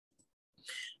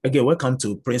Again, welcome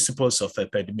to Principles of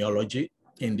Epidemiology.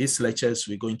 In these lectures,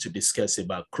 we're going to discuss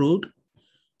about crude,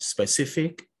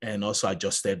 specific, and also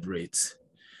adjusted rates.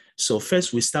 So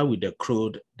first, we start with the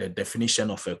crude, the definition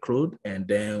of a crude, and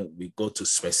then we go to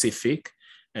specific,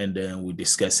 and then we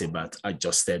discuss about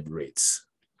adjusted rates.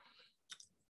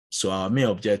 So our main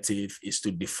objective is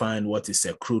to define what is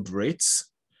a crude rate,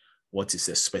 what is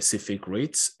a specific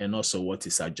rate, and also what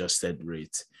is adjusted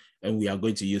rate. And we are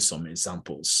going to use some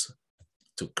examples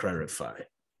to clarify.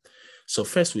 So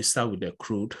first we start with the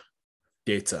crude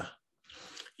data.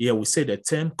 Here we say the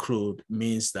term crude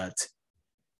means that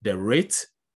the rate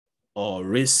or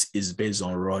risk is based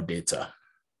on raw data.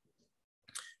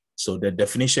 So the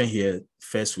definition here,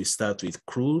 first we start with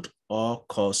crude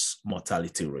all-cause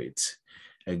mortality rate.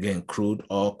 Again, crude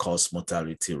all-cause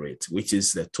mortality rate, which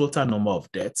is the total number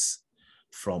of deaths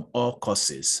from all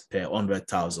causes per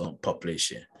 100,000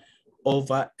 population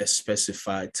over a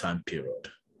specified time period.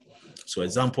 So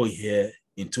example here,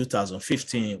 in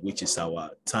 2015, which is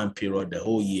our time period, the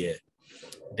whole year,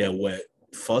 there were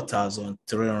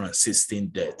 4,316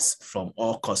 deaths from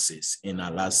all causes in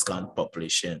Alaskan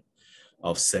population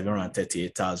of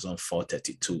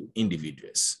 738,432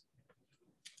 individuals.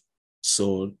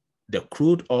 So the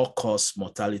crude all-cause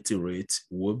mortality rate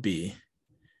will be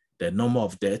the number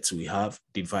of deaths we have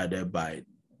divided by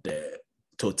the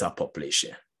total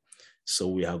population. So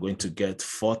we are going to get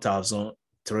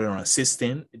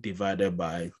 4,316 divided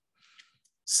by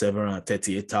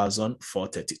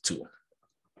 738,432.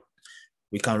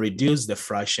 We can reduce the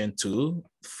fraction to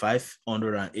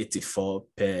 584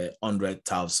 per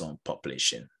 100,000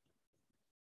 population.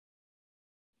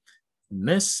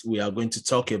 Next, we are going to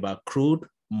talk about crude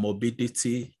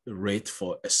morbidity rate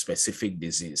for a specific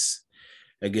disease.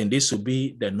 Again, this will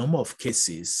be the number of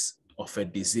cases of a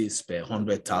disease per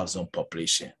 100,000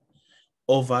 population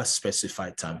over a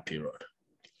specified time period.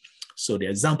 So the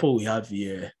example we have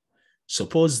here,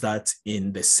 suppose that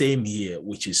in the same year,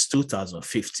 which is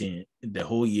 2015, the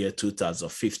whole year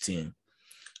 2015,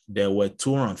 there were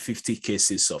 250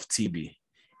 cases of TB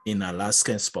in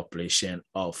Alaska's population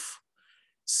of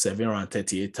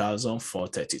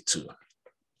 738,432.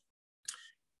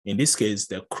 In this case,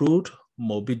 the crude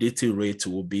morbidity rate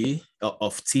will be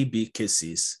of TB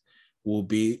cases will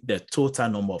be the total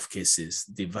number of cases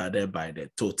divided by the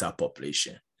total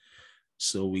population.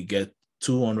 So we get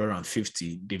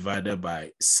 250 divided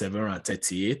by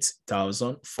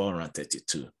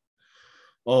 738,432.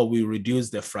 Or we reduce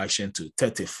the fraction to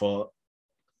 34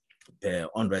 per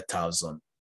 100,000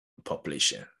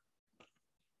 population.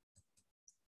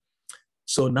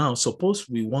 So now suppose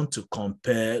we want to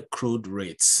compare crude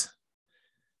rates.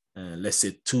 Let's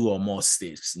say 2 or more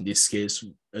states. In this case,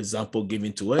 example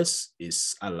given to us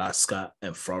is Alaska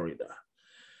and Florida.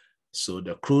 So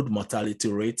the crude mortality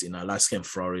rate in Alaska and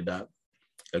Florida,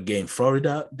 again,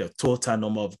 Florida, the total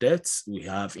number of deaths we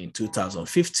have in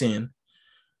 2015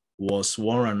 was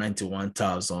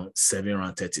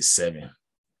 191,737.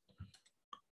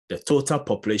 The total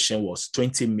population was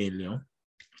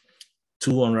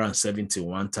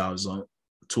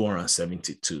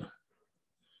 20,271,272.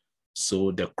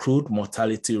 So the crude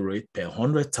mortality rate per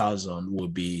 100,000 will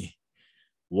be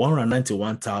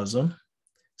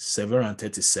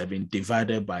 191,737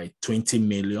 divided by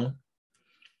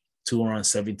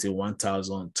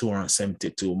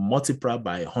 20,271,272 multiplied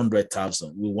by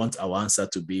 100,000. We want our answer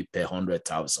to be per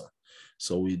 100,000.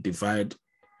 So we divide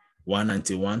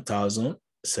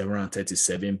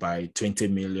 191,737 by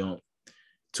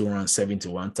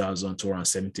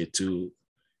 20,271,272.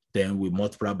 Then we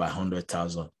multiply by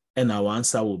 100,000. And our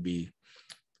answer will be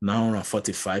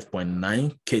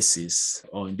 945.9 cases,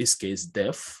 or in this case,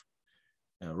 death.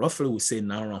 Roughly, we say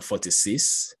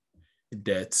 946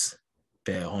 deaths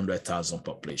per 100,000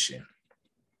 population.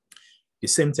 The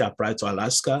same thing applies to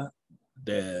Alaska.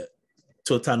 The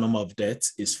total number of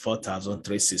deaths is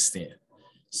 4,316.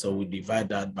 So we divide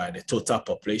that by the total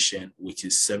population, which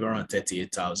is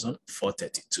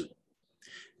 738,432.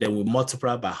 Then we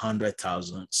multiply by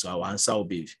 100,000. So our answer will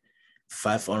be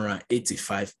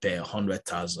 585 per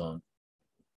 100,000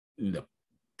 in the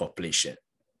population.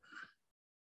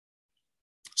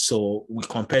 So we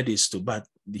compare these two, but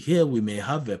here we may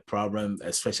have a problem,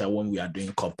 especially when we are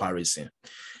doing comparison.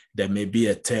 There may be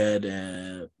a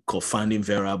third confounding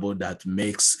variable that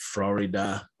makes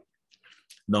Florida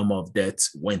number of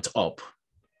deaths went up.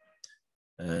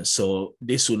 So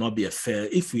this will not be a fair.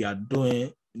 If we are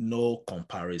doing no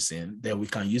comparison, then we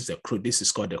can use the crude. This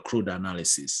is called the crude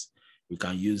analysis. We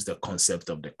can use the concept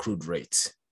of the crude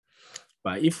rate.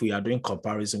 But if we are doing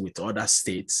comparison with other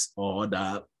states or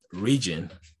other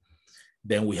region,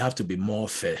 then we have to be more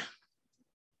fair.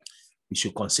 we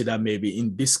should consider maybe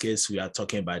in this case, we are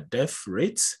talking about death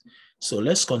rates. So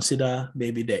let's consider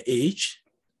maybe the age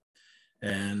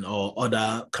and or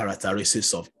other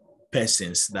characteristics of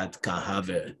persons that can have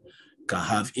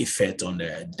effect on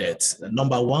the death.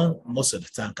 Number one, most of the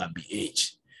time can be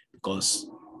age, because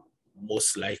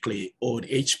most likely old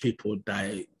age people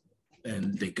die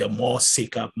and they get more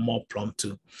sicker, more prone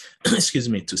to, excuse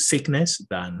me, to sickness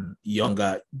than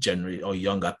younger generation or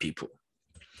younger people.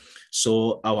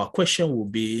 So our question will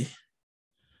be,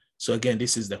 so again,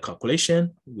 this is the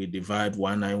calculation. We divide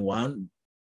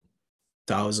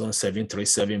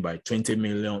 191,737 by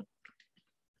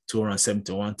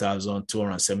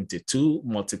 20,271,272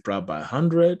 multiplied by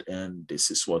 100, and this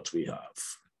is what we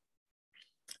have.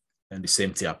 And the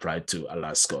same thing applied to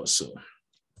Alaska also.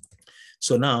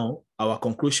 So now our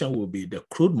conclusion will be the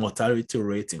crude mortality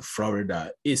rate in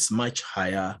Florida is much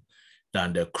higher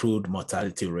than the crude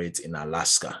mortality rate in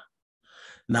Alaska.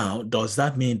 Now, does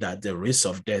that mean that the risk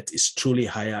of death is truly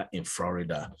higher in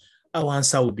Florida? Our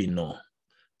answer will be no,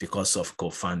 because of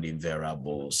confounding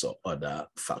variables or other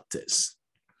factors.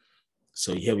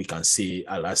 So here we can see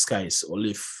Alaska is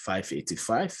only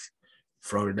 585.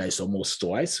 Florida is almost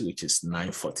twice, which is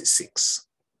 946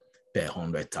 per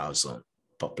 100,000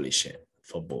 population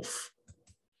for both.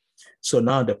 So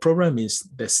now the problem is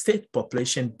the state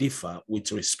population differ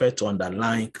with respect to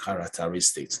underlying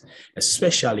characteristics,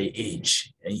 especially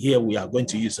age. And here we are going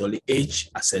to use only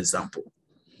age as an example,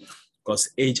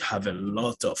 because age have a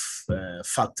lot of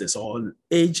factors, or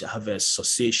age have an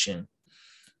association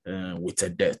with a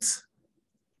death.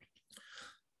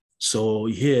 So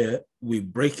here we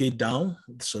break it down.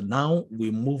 So now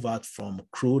we move out from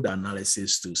crude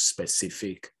analysis to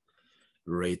specific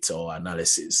rate or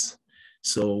analysis.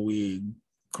 So we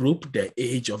group the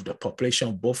age of the population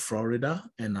of both Florida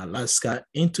and Alaska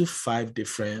into 5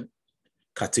 different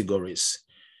categories.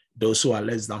 Those who are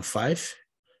less than 5,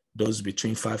 those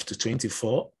between 5 to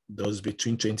 24, those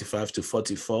between 25 to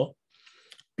 44,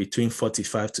 between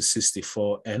 45 to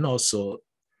 64, and also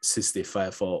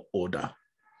 65 or older.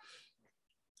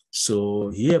 So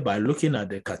here, by looking at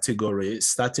the category,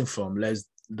 starting from less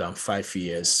than 5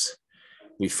 years,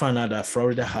 we found out that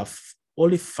Florida have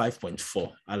only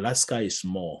 5.4. Alaska is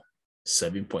more,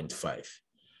 7.5.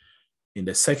 In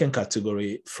the second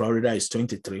category, Florida is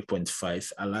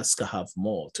 23.5. Alaska have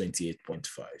more,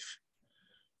 28.5.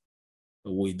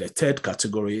 With the third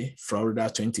category, Florida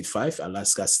 25,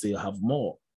 Alaska still have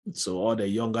more. So all the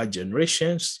younger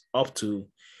generations up to,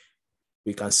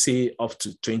 we can see up to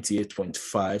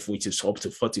 28.5, which is up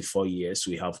to 44 years,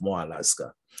 we have more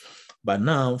Alaska. But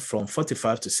now from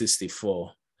 45 to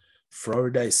 64,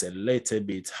 Florida is a little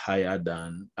bit higher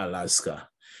than Alaska.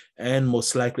 And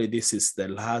most likely this is the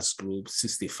last group,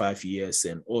 65 years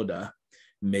and older,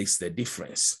 makes the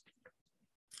difference.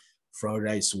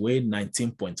 Florida is way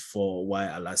 19.4,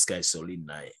 while Alaska is only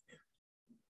 9.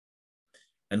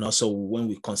 And also when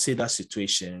we consider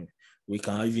situation, we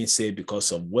can even say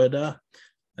because of weather,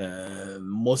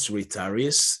 most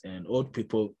retirees and old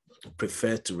people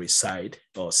prefer to reside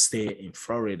or stay in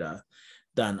Florida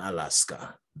than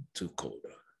Alaska, too cold.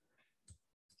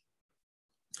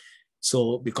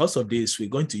 So because of this, we're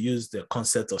going to use the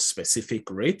concept of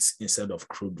specific rates instead of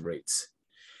crude rates.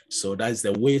 So that's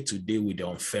the way to deal with the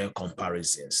unfair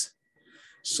comparisons.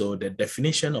 So the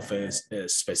definition of a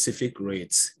specific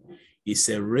rate is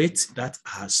a rate that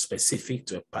is specific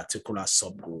to a particular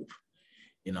subgroup.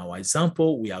 In our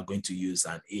example, we are going to use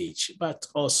an age, but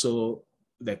also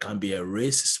there can be a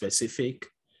race specific,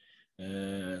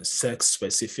 sex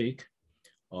specific,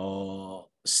 or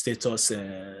status,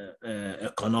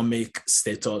 economic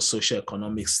status,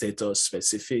 socioeconomic status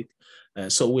specific.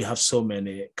 So we have so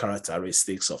many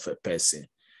characteristics of a person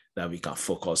that we can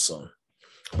focus on.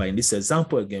 But in this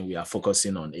example, again, we are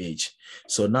focusing on age.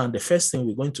 So now the first thing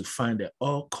we're going to find the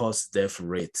all-cause death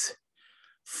rate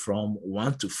from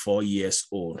 1 to 4 years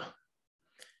old.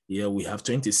 Here we have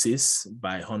 26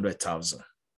 by 100,000.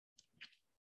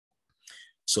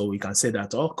 So we can say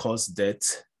that all-cause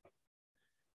death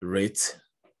rate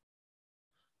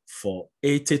for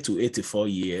 80 to 84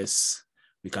 years,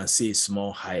 we can see it's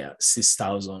more higher,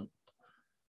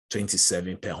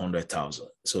 6,027 per 100,000.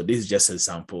 So this is just an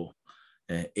example,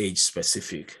 age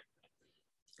specific.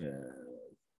 The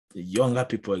younger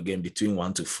people, again, between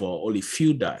 1 to 4, only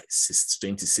few die,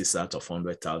 26 out of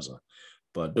 100,000.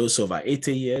 But those over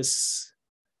 80 years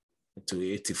to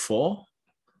 84,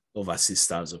 over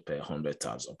 6,000 per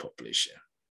 100,000 population.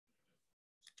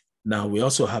 Now, we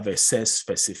also have a sex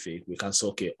specific. We can say,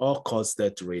 okay, all-cause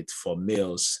death rate for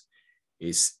males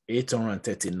is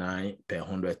 839 per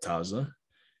 100,000.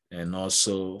 And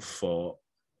also for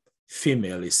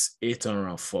female is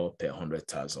 804 per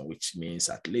 100,000, which means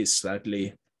at least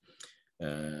slightly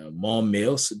more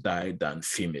males die than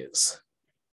females.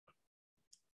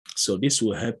 So this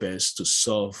will help us to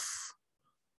solve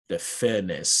the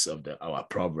fairness of our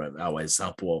problem, our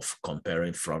example of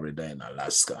comparing Florida and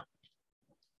Alaska.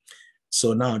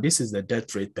 So now this is the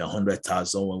death rate per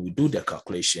 100,000. When we do the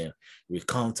calculation, we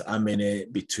count how many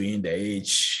between the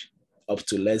age up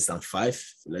to less than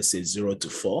 5, let's say 0 to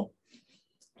 4.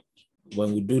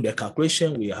 When we do the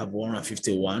calculation, we have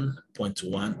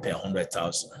 151.1 per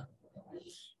 100,000,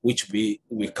 which we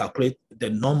calculate the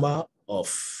number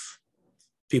of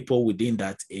people within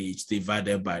that age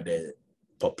divided by the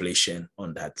population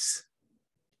on that.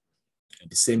 And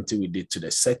the same thing we did to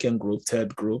the second group,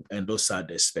 third group, and those are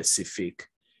the specific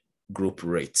group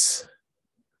rates,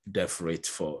 death rate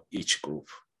for each group.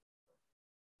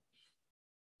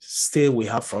 Still, we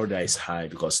have Florida is high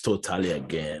because totally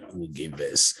again will give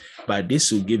us, but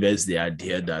this will give us the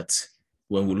idea that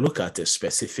when we look at a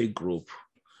specific group,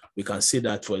 we can see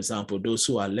that, for example, those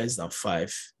who are less than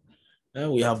 5,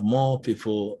 we have more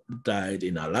people died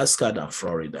in Alaska than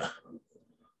Florida.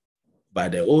 By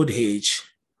the old age,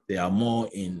 there are more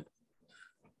in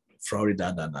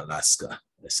Florida than Alaska,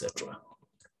 etc.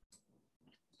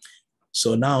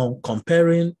 So now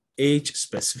comparing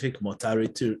age-specific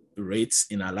mortality rates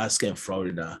in Alaska and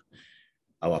Florida,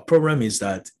 our problem is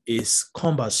that it's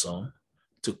cumbersome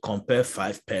to compare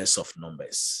 5 pairs of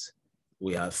numbers.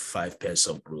 We have 5 pairs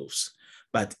of groups,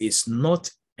 but it's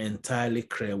not entirely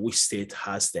clear which state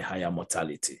has the higher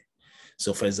mortality.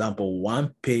 So for example,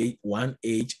 one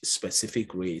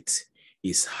age-specific rate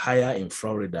is higher in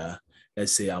Florida,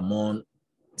 let's say among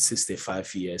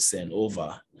 65 years and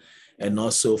over, and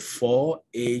also 4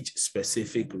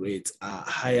 age-specific rates are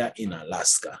higher in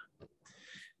Alaska.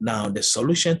 Now, the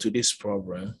solution to this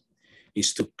problem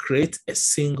is to create a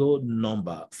single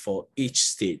number for each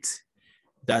state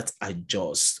that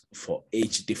adjusts for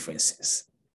age differences.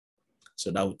 So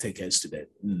that will take us to the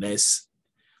next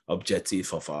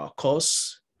objective of our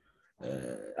course,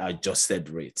 adjusted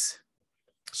rate.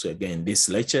 So again, these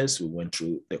lectures, we went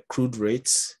through the crude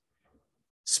rates,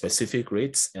 specific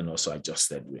rates, and also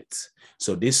adjusted rates.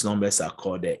 So these numbers are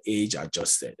called the age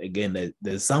adjusted. Again, the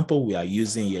example we are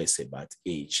using here is about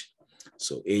age.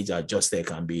 So age adjusted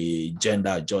can be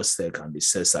gender adjusted, can be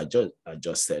sex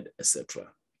adjusted,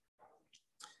 etc.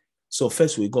 So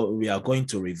first we are going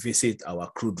to revisit our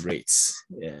crude rates,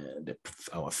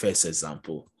 our first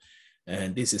example.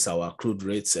 And this is our crude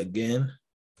rates again.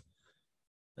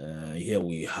 Here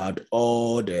we had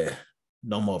all the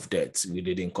number of deaths. We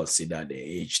didn't consider the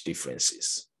age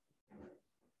differences.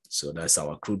 So that's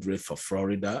our crude rate for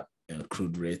Florida and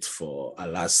crude rate for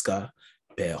Alaska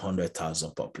per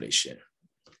 100,000 population.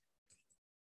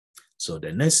 So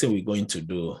the next thing we're going to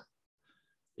do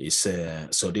is,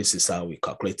 so this is how we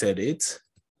calculated it,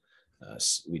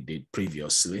 as we did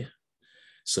previously.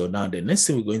 So now the next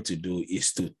thing we're going to do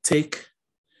is to take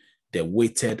the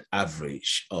weighted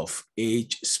average of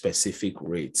age-specific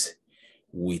rates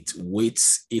with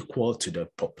weights equal to the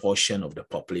proportion of the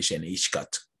population in each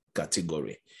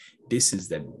category. This is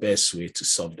the best way to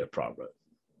solve the problem.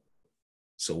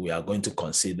 So we are going to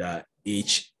consider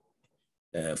each,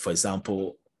 for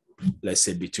example, let's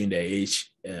say between the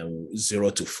age 0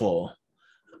 to 4,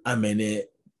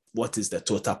 what is the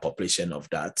total population of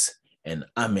that and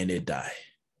how many die?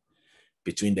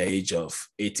 Between the age of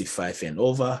 85 and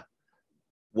over,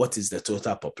 what is the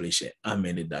total population? How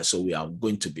many die? So we are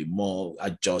going to be more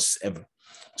adjust ever.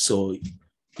 So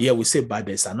here we say, but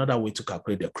there's another way to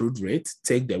calculate the crude rate.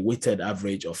 Take the weighted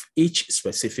average of each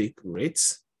specific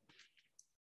rate,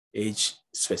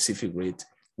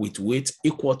 with weight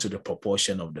equal to the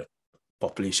proportion of the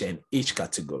population in each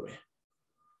category.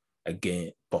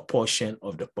 Again, proportion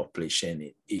of the population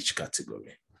in each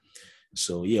category.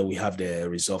 So here we have the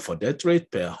result for death rate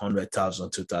per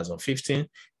 100,000, 2015.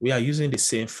 We are using the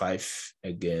same 5,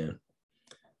 again,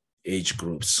 age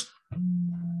groups.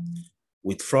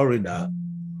 With Florida,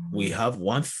 we have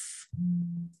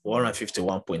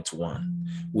 151.1.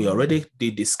 We already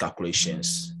did these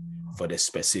calculations for the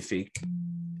specific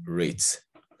rate,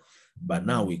 but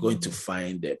now we're going to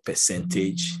find the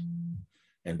percentage,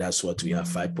 and that's what we have: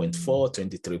 5.4,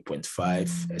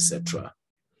 23.5, etc.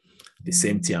 The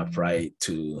same thing applied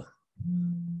to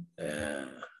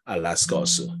Alaska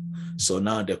also. So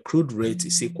now the crude rate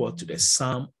is equal to the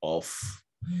sum of,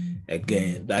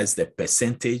 again, that's the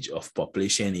percentage of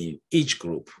population in each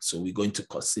group. So we're going to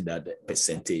consider the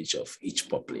percentage of each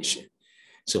population.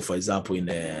 So for example,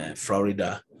 in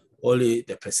Florida, only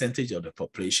the percentage of the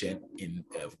population in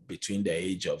between the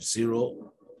age of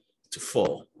 0 to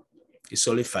 4 it's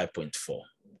only 5.4.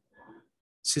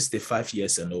 65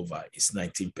 years and over is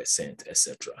 19%,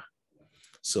 etc.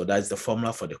 So that's the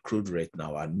formula for the crude rate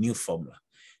now, our new formula.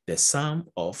 The sum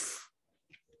of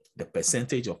the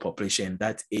percentage of population in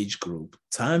that age group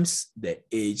times the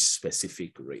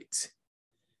age-specific rate,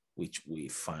 which we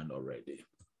found already.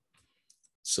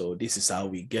 So this is how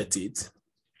we get it.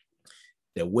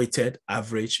 The weighted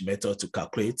average method to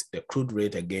calculate the crude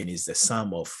rate, again, is the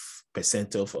sum of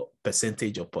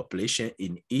percentage of population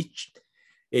in each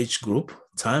age group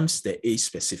times the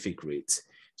age-specific rate.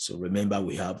 So remember,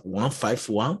 we have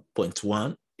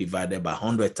 151.1 divided by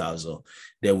 100,000.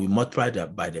 Then we multiply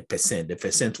that by the percent. The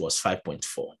percent was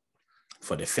 5.4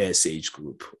 for the first age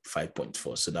group,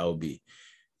 5.4. So that would be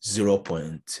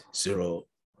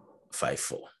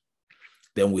 0.054.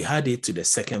 Then we add it to the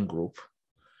second group.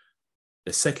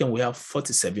 The second, we have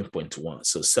 47.1.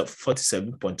 So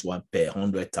 47.1 per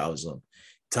 100,000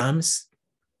 times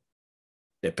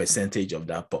the percentage of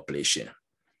that population,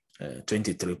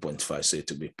 23.5. So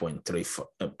it will be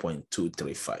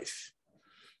 0.235.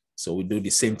 So we do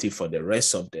the same thing for the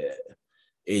rest of the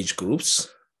age groups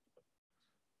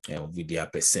with their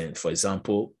percent. For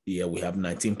example, here we have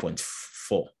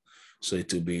 19.4. So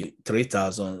it will be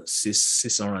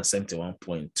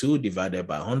 3,671.2 divided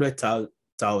by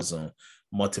 100,000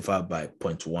 multiplied by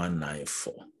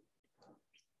 0.194.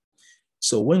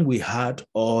 So when we had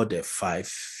all the five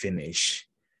finish,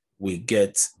 we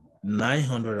get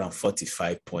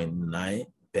 945.9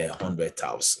 per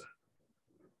 100,000.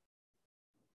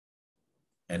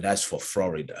 And that's for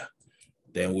Florida.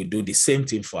 Then we do the same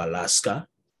thing for Alaska.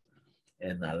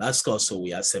 And Alaska also,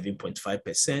 we have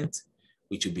 7.5%,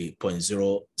 which will be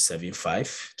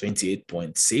 0.075,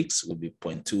 28.6 will be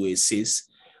 0.286,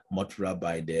 multiplied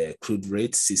by the crude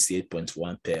rate,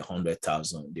 68.1 per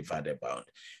 100,000 divided by 100.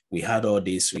 We had all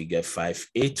this, we get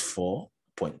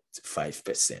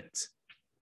 584.5%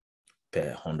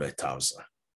 per 100,000.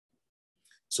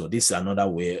 So this is another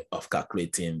way of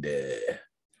calculating the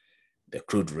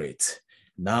crude rate.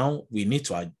 Now we need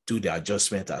to do the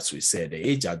adjustment, as we said. The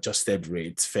age-adjusted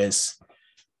rate first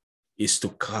is to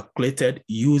calculate it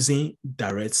using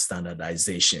direct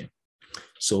standardization.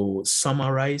 So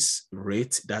summarize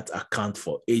rates that account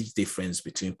for age difference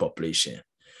between population.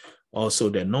 Also,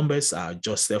 the numbers are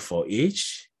adjusted for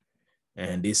age,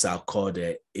 and these are called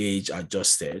the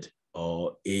age-adjusted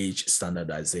or age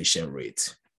standardization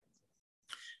rate.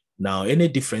 Now, any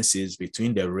differences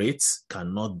between the rates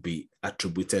cannot be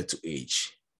attributed to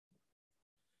age.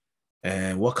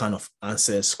 And what kind of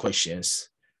answers questions?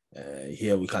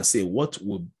 Here we can say, what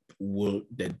will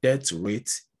the death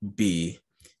rate be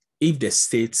if the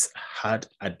states had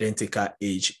identical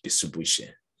age distribution?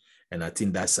 And I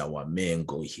think that's our main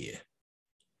goal here.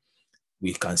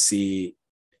 We can see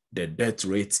the death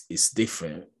rate is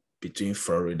different between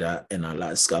Florida and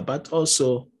Alaska, but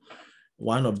also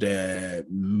one of the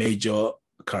major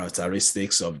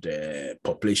characteristics of the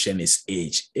population is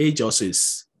age. Age also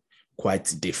is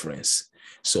quite different.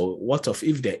 So what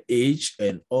if the age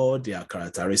and all their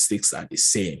characteristics are the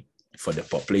same for the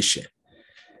population?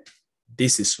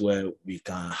 This is where we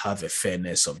can have a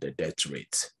fairness of the death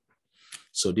rate.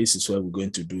 So this is where we're going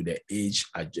to do the age.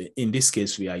 In this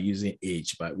case, we are using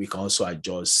age, but we can also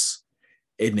adjust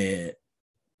any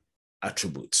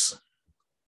attributes.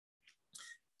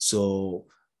 So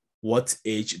what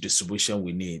age distribution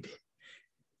we need?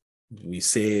 We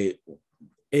say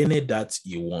any that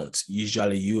you want.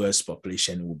 Usually US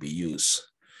population will be used.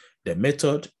 The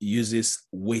method uses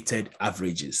weighted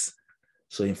averages.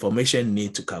 So information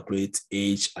need to calculate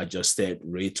age-adjusted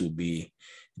rate will be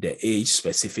the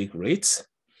age-specific rate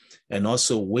and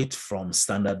also weight from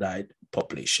standardized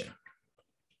population.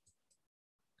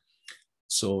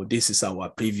 So this is our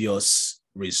previous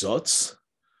results.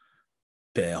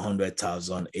 Per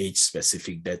 100,000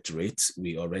 age-specific death rate,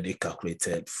 we already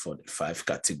calculated for the 5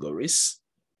 categories.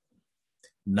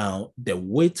 Now, the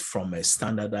weight from a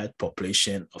standardized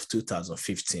population of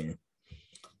 2015,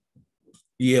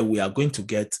 here we are going to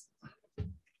get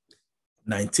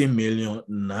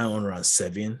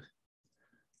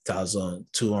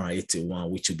 19,907,281,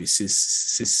 which will be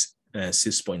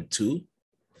 6.2.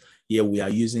 Here we are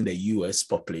using the US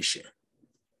population.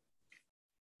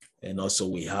 And also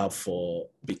we have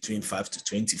for between 5 to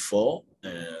 24,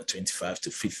 25 to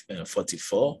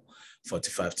 44,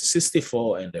 45 to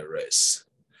 64, and the rest.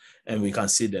 And we can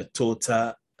see the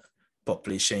total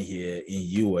population here in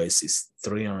US is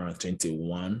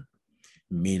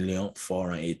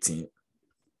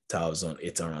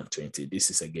 321,418,820.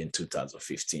 This is again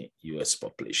 2015 US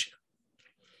population.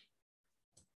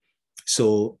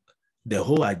 So the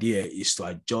whole idea is to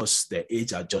adjust the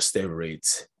age-adjusted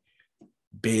rate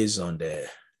based on the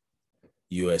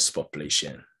US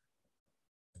population.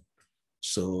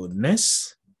 So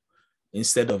next,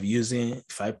 instead of using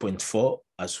 5.4,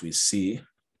 as we see,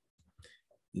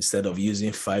 instead of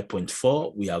using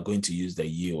 5.4, we are going to use the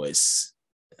US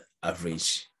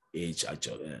average age,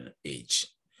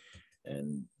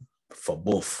 and for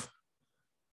both.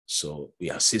 So we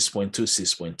have 6.2,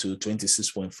 6.2,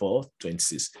 26.4,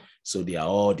 26. So they are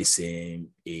all the same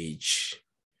age.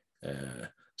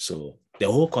 So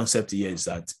the whole concept here is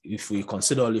that if we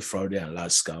consider only Florida and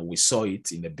Alaska, we saw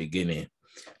it in the beginning.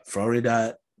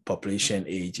 Florida population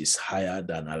age is higher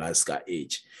than Alaska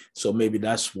age. So maybe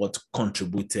that's what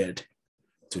contributed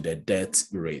to the death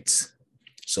rate.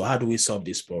 So how do we solve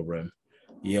this problem?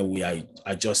 Here we are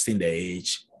adjusting the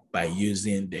age by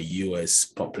using the US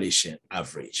population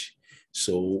average.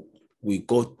 So we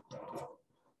go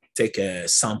take a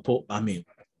sample,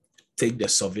 take the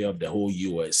survey of the whole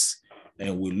US,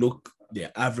 and we look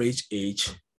the average age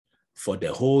for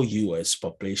the whole US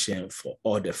population for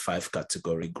all the 5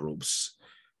 category groups.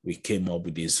 We came up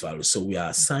with these values. So we are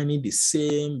assigning the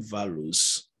same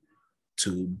values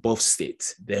to both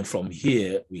states. Then from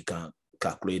here, we can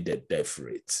calculate the death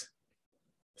rate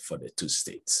for the 2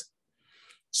 states.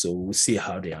 So we'll see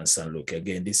how the answer look.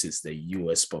 Again, this is the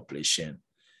US population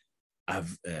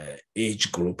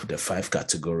age group, the 5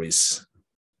 categories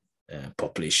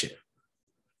population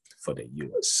for the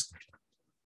US.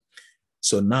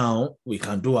 So now we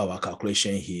can do our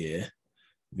calculation here.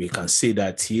 We can see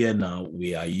that here now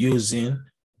we are using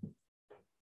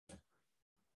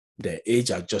the age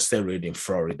adjusted rate in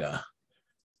Florida.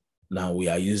 Now we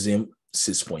are using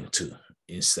 6.2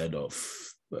 instead of,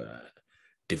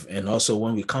 and also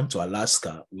when we come to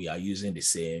Alaska, we are using the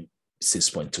same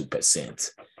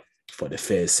 6.2% for the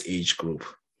first age group.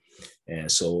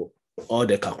 And so all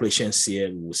the calculations here,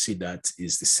 we will see that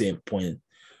is the same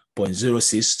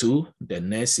 0.062. The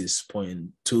next is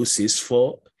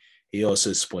 0.264. Here also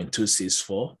is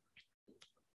 0.264.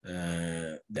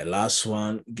 The last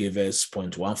one gave us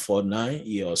 0.149.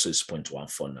 Here also is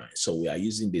 0.149. So we are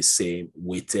using the same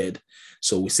weighted.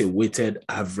 So we say weighted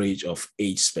average of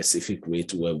age specific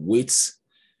rate, where weights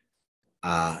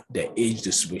are the age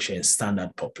distribution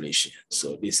standard population.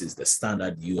 So this is the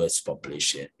standard US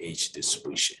population age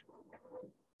distribution.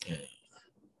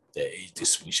 The age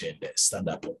distribution, the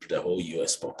standard the whole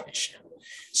US population.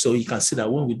 So you can see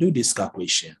that when we do this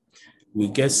calculation, we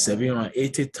get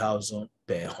 780,000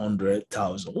 per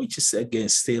 100,000, which is again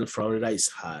still Florida is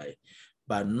high,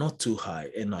 but not too high.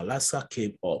 And Alaska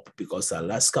came up because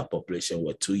Alaska population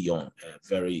were too young,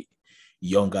 very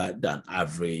younger than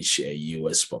average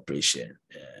US population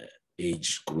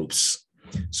age groups.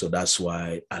 So that's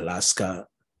why Alaska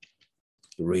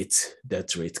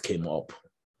death rate came up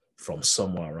from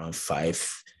somewhere around 5, I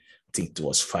think it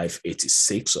was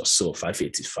 586 or so,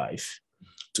 585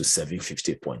 to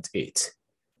 750.8.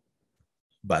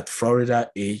 But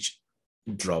Florida age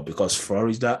dropped because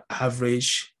Florida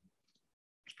average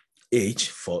age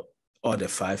for all the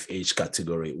 5 age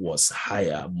category was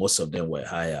higher. Most of them were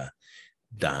higher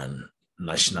than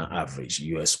national average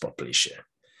US population.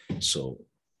 So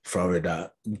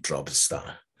Florida drops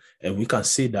down. And we can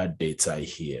see that data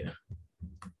here.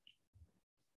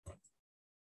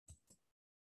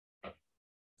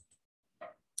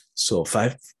 So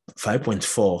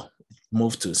 5.4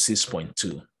 moved to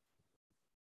 6.2.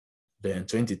 Then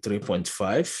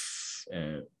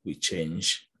 23.5, we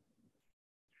change.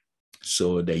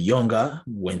 So the younger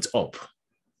went up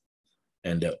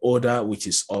and the older, which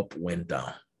is up, went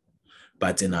down.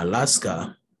 But in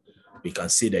Alaska, we can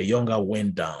see the younger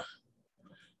went down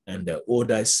and the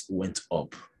oldest went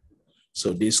up.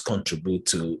 So this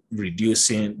contributes to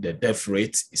reducing the death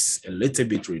rate is a little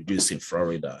bit reduced in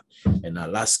Florida, and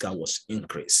Alaska was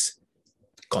increased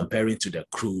comparing to the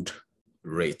crude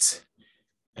rate,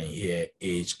 and here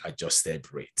age adjusted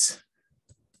rate.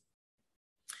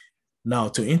 Now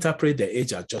to interpret the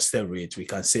age adjusted rate, we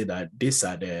can say that these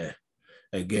are the,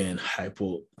 again,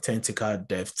 hypothetical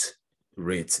death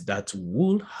rates that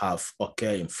would have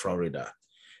occurred in Florida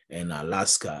and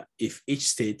Alaska if each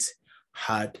state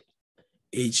had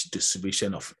age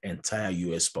distribution of entire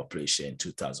US population in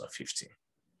 2015.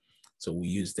 So we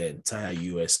use the entire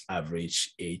US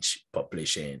average age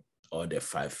population, or the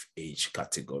 5 age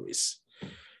categories.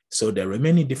 So the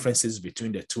remaining differences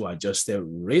between the 2 adjusted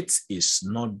rates is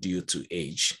not due to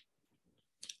age,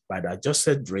 but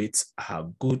adjusted rates are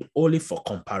good only for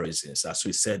comparisons. As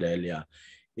we said earlier,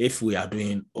 if we are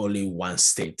doing only one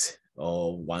state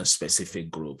or one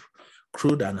specific group,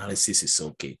 crude analysis is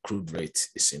okay, crude rate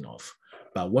is enough.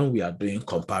 But when we are doing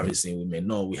comparison, we may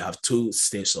know we have 2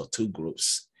 states or 2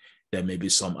 groups, there may be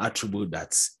some attribute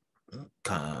that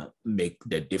can make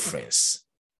the difference.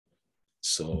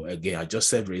 So again,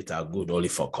 adjusted rates are good only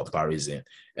for comparison.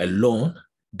 Alone,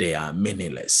 they are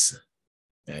meaningless.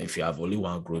 And if you have only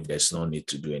one group, there's no need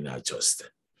to do any adjusting.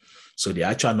 So the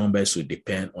actual numbers will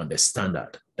depend on the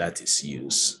standard that is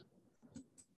used.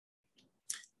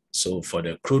 So for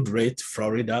the crude rate,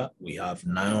 Florida, we have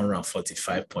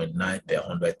 945.9 per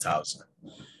 100,000.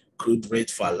 Crude rate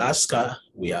for Alaska,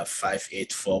 we have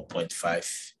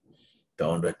 584.5 per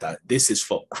 100,000. This is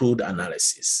for crude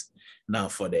analysis. Now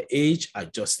for the age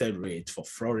adjusted rate for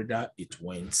Florida, it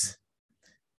went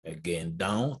again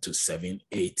down to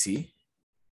 780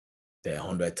 per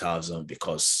 100,000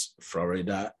 because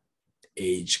Florida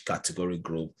age category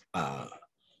group are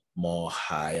more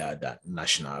higher than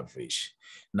national average.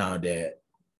 Now the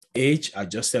age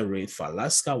adjusted rate for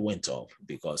Alaska went up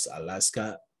because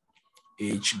Alaska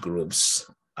age groups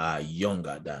are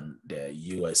younger than the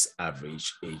US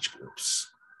average age groups.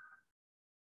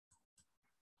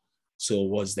 So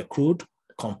was the crude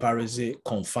comparison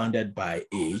confounded by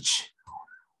age?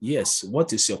 Yes.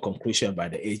 What is your conclusion by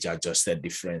the age adjusted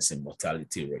difference in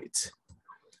mortality rate?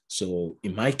 So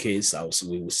in my case,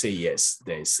 we will say yes,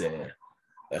 there is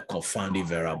a confounding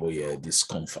variable here, this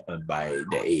by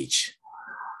the age.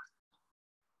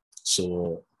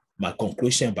 So my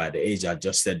conclusion by the age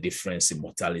adjusted difference in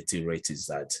mortality rate is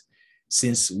that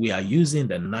since we are using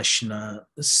the national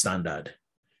standard,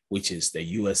 which is the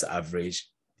US average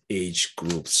age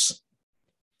groups,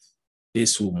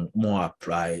 this will more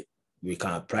apply, we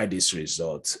can apply this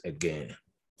result again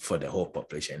for the whole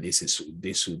population.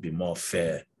 This will be more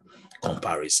fair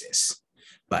comparisons.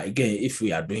 But again, if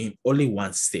we are doing only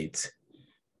one state,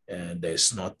 and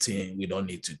there's nothing, we don't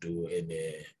need to do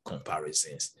any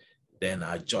comparisons, then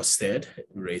adjusted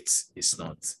rate is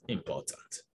not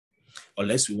important.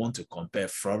 Unless we want to compare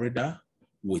Florida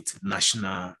with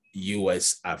national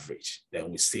US average,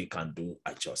 then we still can do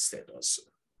adjusted also.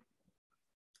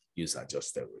 Use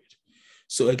adjusted rate.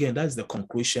 So again, that's the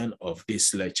conclusion of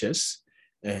these lectures.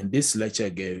 And this lecture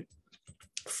again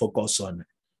focus on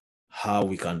how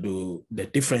we can do the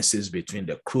differences between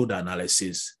the crude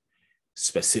analysis,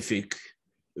 specific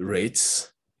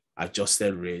rates,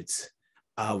 adjusted rates,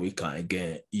 how we can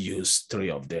again use three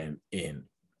of them in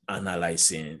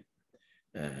analyzing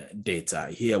data.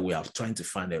 Here we are trying to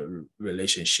find a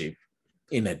relationship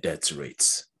in a death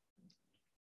rate.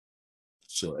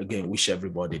 So again, wish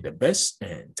everybody the best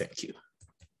and thank you.